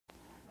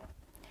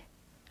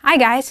Hi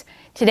guys,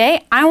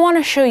 today I want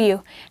to show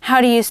you how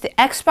to use the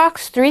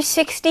Xbox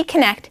 360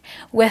 Kinect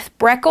with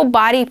Brekel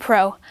Body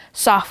Pro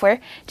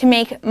software to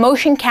make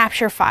motion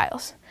capture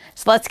files.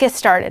 So let's get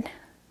started.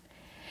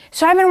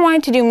 So I've been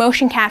wanting to do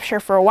motion capture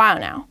for a while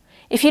now.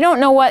 If you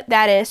don't know what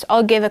that is,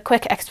 I'll give a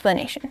quick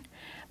explanation.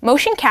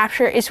 Motion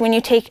capture is when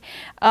you take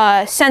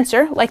a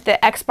sensor like the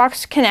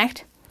Xbox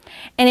Kinect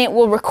and it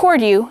will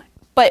record you,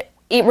 but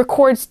it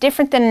records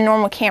different than a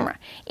normal camera.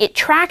 It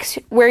tracks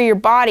where your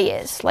body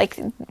is, like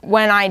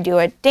when I do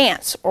a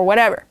dance or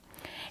whatever.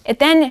 It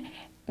then,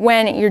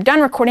 when you're done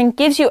recording,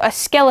 gives you a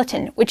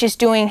skeleton, which is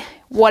doing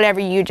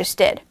whatever you just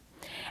did.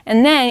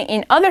 And then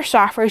in other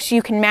softwares,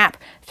 you can map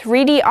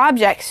 3D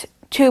objects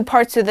to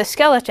parts of the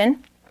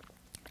skeleton,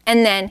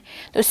 and then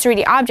those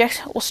 3D objects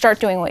will start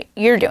doing what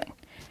you're doing.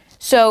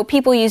 So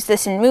people use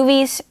this in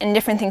movies and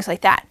different things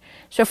like that.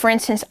 So for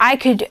instance, I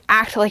could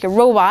act like a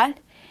robot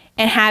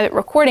and have it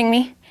recording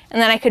me,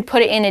 and then I could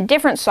put it in a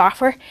different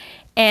software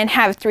and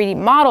have a 3D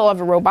model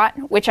of a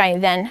robot, which I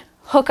then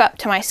hook up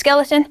to my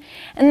skeleton,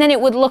 and then it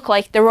would look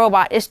like the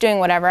robot is doing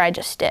whatever I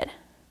just did.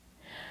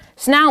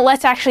 So now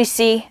let's actually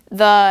see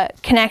the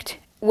Kinect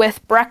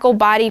with Brekel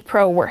Body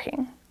Pro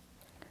working.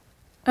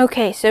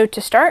 Okay, so to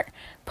start,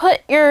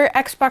 put your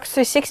Xbox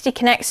 360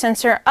 Kinect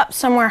sensor up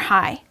somewhere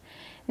high.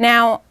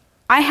 Now,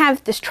 I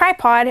have this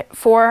tripod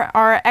for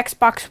our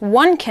Xbox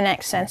One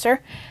Kinect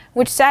sensor,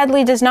 which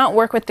sadly does not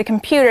work with the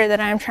computer that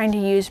I'm trying to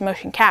use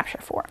motion capture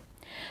for.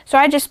 So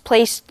I just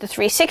placed the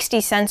 360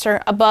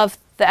 sensor above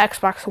the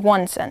Xbox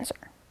One sensor.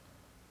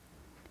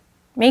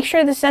 Make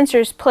sure the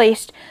sensor is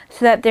placed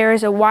so that there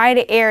is a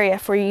wide area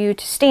for you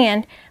to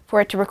stand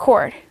for it to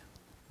record.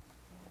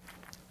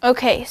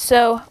 Okay,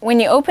 so when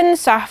you open the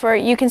software,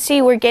 you can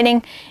see we're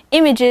getting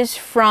images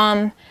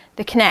from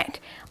the Kinect,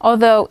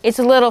 although it's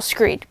a little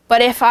screwed.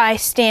 But if I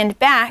stand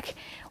back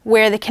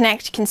where the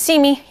Kinect can see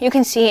me, you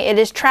can see it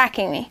is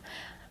tracking me.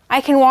 I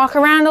can walk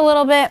around a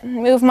little bit,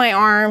 move my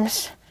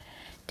arms,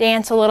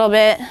 dance a little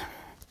bit,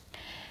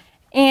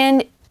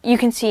 and you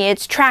can see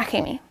it's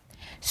tracking me.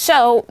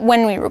 So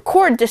when we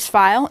record this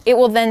file, it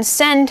will then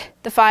send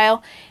the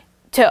file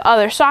to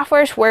other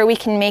softwares where we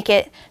can make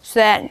it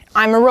so that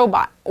I'm a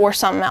robot or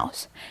something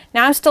else.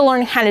 Now I'm still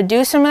learning how to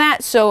do some of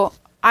that, so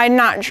I'm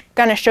not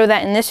gonna show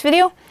that in this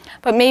video,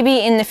 but maybe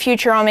in the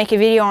future I'll make a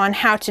video on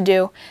how to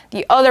do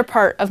the other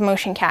part of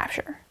motion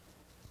capture.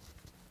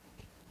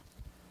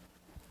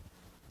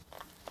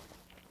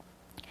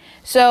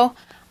 So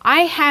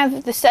I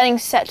have the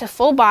settings set to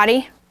full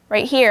body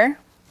right here,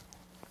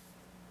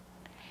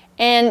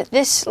 and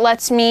this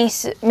lets me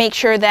make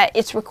sure that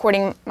it's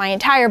recording my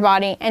entire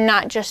body and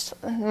not just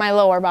my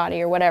lower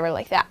body or whatever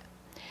like that.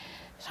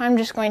 So I'm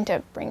just going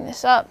to bring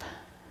this up.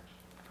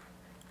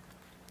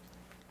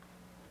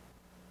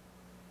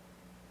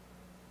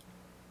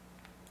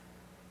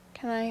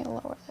 Can I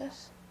lower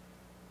this?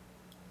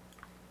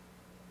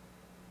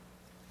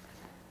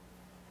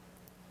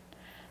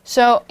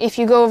 So if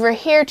you go over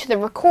here to the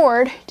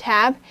record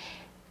tab,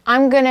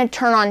 I'm going to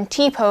turn on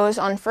T-pose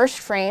on first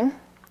frame,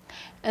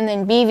 and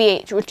then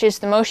BVH, which is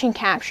the motion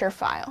capture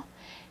file.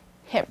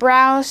 Hit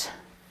browse,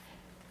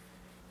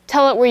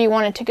 tell it where you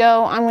want it to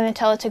go. I'm going to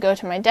tell it to go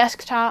to my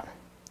desktop.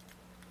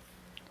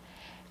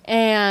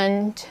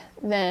 And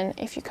then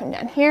if you come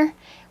down here,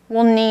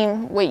 we'll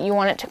name what you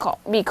want it to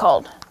be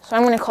called. So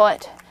I'm going to call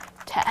it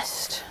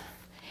test.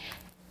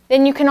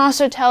 Then you can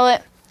also tell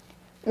it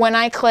when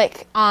I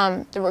click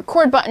the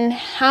record button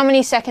how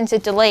many seconds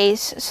it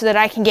delays so that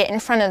I can get in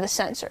front of the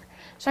sensor.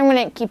 So I'm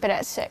going to keep it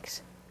at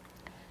 6.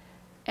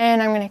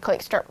 And I'm going to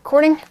click start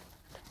recording.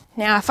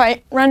 Now if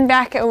I run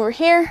back over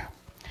here,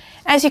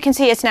 as you can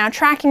see it's now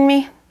tracking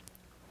me.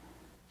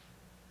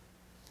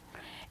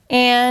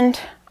 And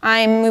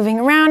I'm moving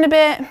around a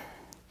bit.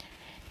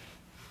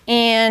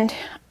 And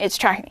it's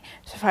tracking me.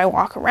 So if I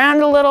walk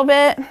around a little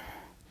bit,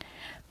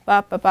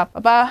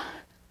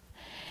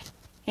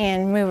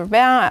 and move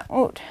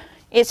about,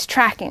 it's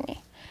tracking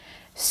me.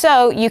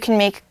 So you can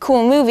make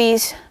cool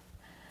movies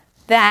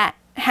that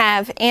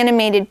have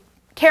animated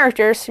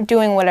characters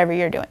doing whatever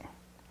you're doing.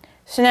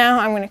 So now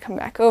I'm going to come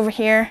back over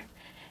here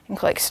and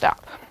click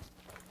stop.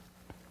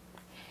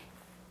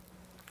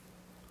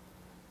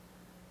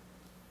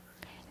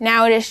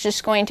 Now it is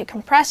just going to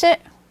compress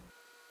it.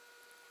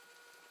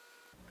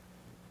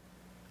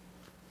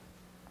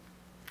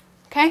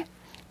 Okay,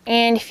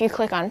 and if you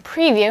click on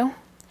preview,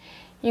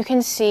 you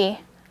can see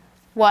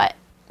what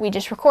we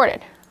just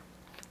recorded.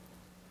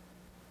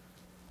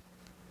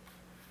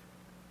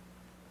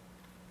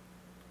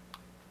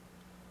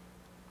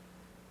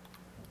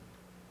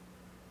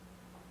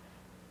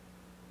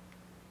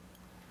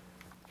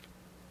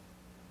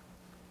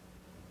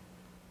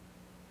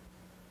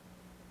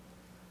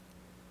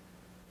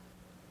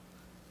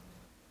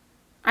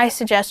 I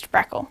suggest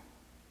Brekel.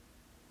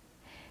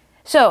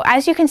 So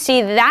as you can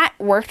see, that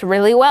worked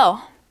really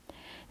well.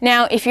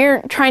 Now, if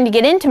you're trying to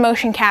get into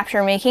motion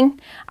capture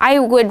making, I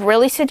would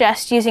really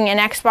suggest using an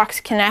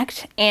Xbox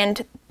Kinect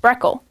and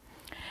Brekel.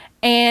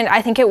 And I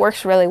think it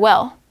works really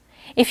well.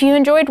 If you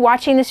enjoyed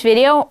watching this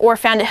video or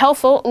found it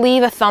helpful,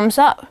 leave a thumbs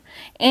up.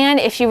 And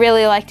if you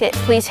really liked it,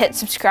 please hit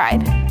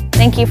subscribe.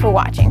 Thank you for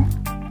watching.